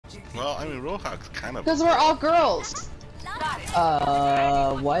Well, I mean, Roadhog's kind of. Because we're all girls.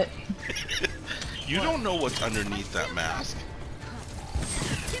 What? You don't know what's underneath that mask.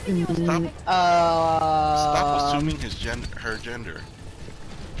 Stop assuming her gender.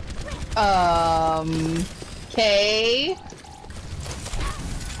 Okay.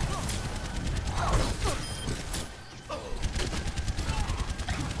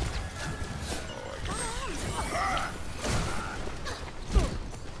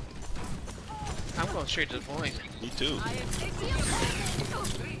 I'm going straight to the point. Me too.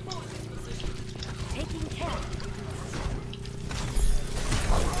 Taking care.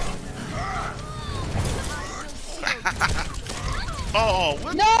 Oh,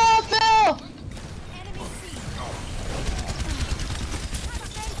 what? No, Phil!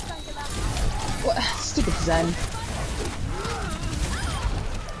 What? Stupid Zen.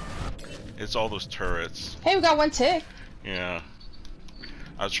 It's all those turrets. Hey, we got one tick. Yeah.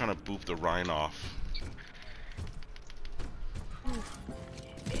 I was trying to boop the Rhine off.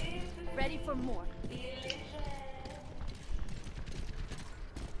 Ready for more.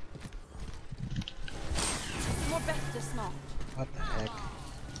 More best to small. What the heck?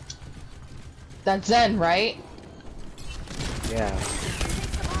 That's Zen, right? Yeah.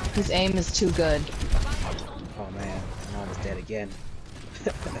 His aim is too good. Oh man, I'm almost dead again.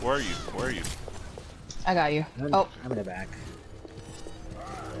 Where are you? Where are you? I got you. Oh. I'm in the back.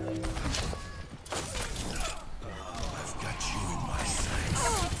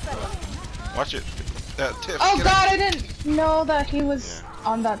 Watch it. That Tiff. Oh god, I didn't know that he was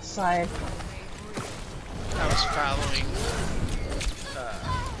on that side. I was following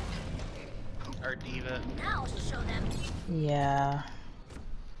our diva. Now show them. Yeah.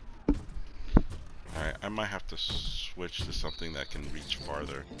 Alright, I might have to switch to something that can reach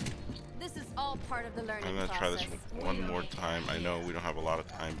farther. This is all part of the learning I'm gonna process. try this one more time. I know we don't have a lot of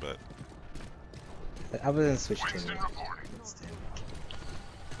time, but I was gonna switch to it.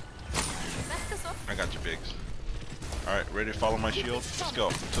 I got you, Biggs. Alright, ready to follow my shield? Let's go.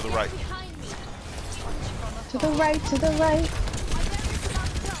 To the right. To the right, to the right.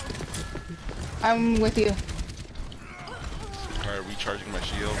 I'm with you. Alright, recharging my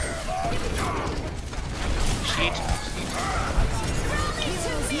shield. Sheet.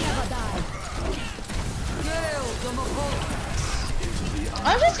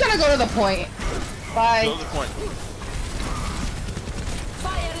 I'm just gonna go to the point. Bye. Go to the point.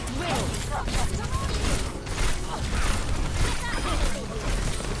 Fire at will.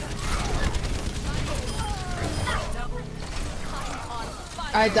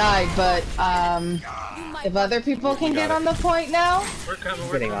 I died, but if other people can get on the point now. We're coming.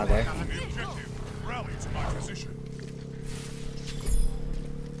 We're Getting on there. Rally to my position.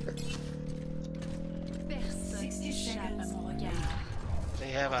 60 seconds.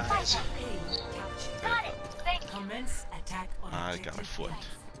 They have eyes. Got it. Thank you. Commence attack on I got my foot.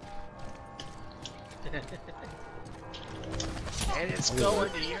 And it's going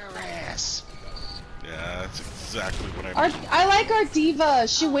to your ass. Yeah, that's exactly what I mean. I like our diva.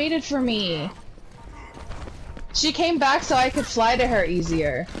 She waited for me. She came back so I could fly to her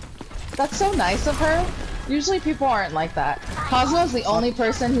easier. That's so nice of her. Usually people aren't like that. Cosmo's the only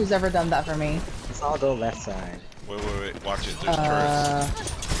person who's ever done that for me. Let's all go left side. Wait. Watch it. There's turrets.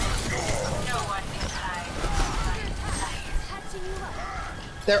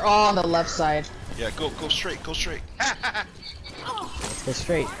 They're all on the left side. Yeah, go straight. Go straight. Let's go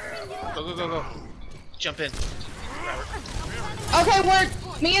straight. Go. Jump in. Okay,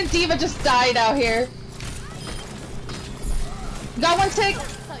 me and Diva just died out here. Got one tick.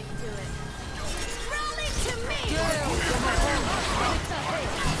 That's how you do it. Rally to me.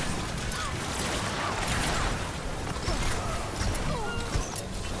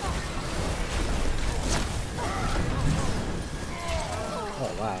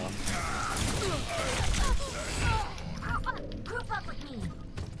 Oh wow. Group up with me.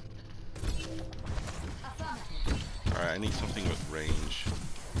 Alright, I need something with range.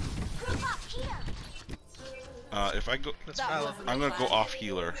 Group up here. If I go, Let's follow. I'm gonna go off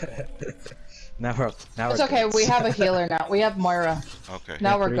healer. Now we're It's okay, goats. we have a healer now. We have Moira. Okay.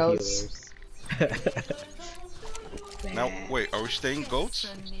 Now we're Three goats. healers. Now, wait, are we staying goats?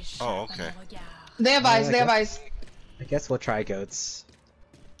 Oh, okay. They have eyes, they have eyes. I guess we'll try goats.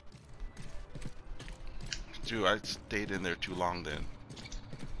 Dude, I stayed in there too long then.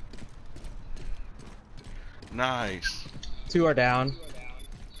 Nice. 2 are down.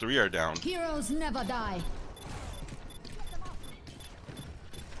 3 are down. Heroes never die.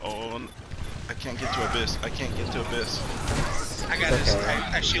 Oh, I can't get to Abyss. I can't get to Abyss. I got this.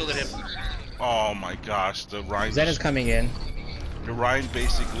 I shielded him. Oh my gosh, the Rhine. Zen is coming in. The Ryan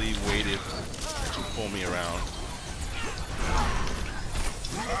basically waited to pull me around.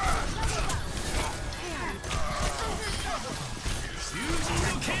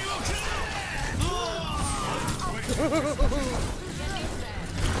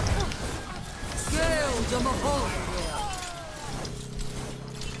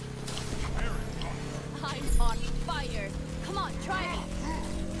 I'm on fire. Come on, try me.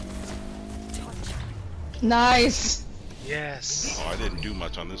 Nice. Yes. Oh, I didn't do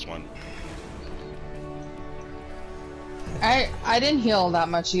much on this one. I didn't heal that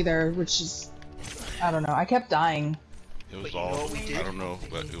much either, which is, I don't know. I kept dying. It was But you know all, what we did? I don't know,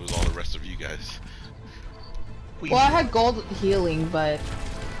 but it was all the rest of you guys. Well, I had gold healing, but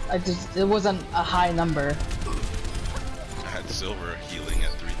it wasn't a high number. I had silver healing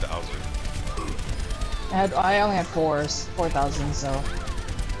at 3,000. I only had 4,000, so.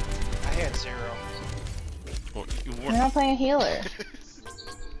 I had 0. Well, you You're weren't. not playing a healer.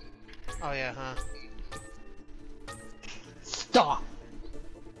 Oh yeah, huh? Stop.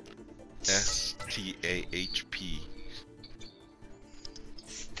 STAHP.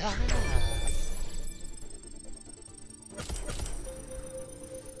 Stop.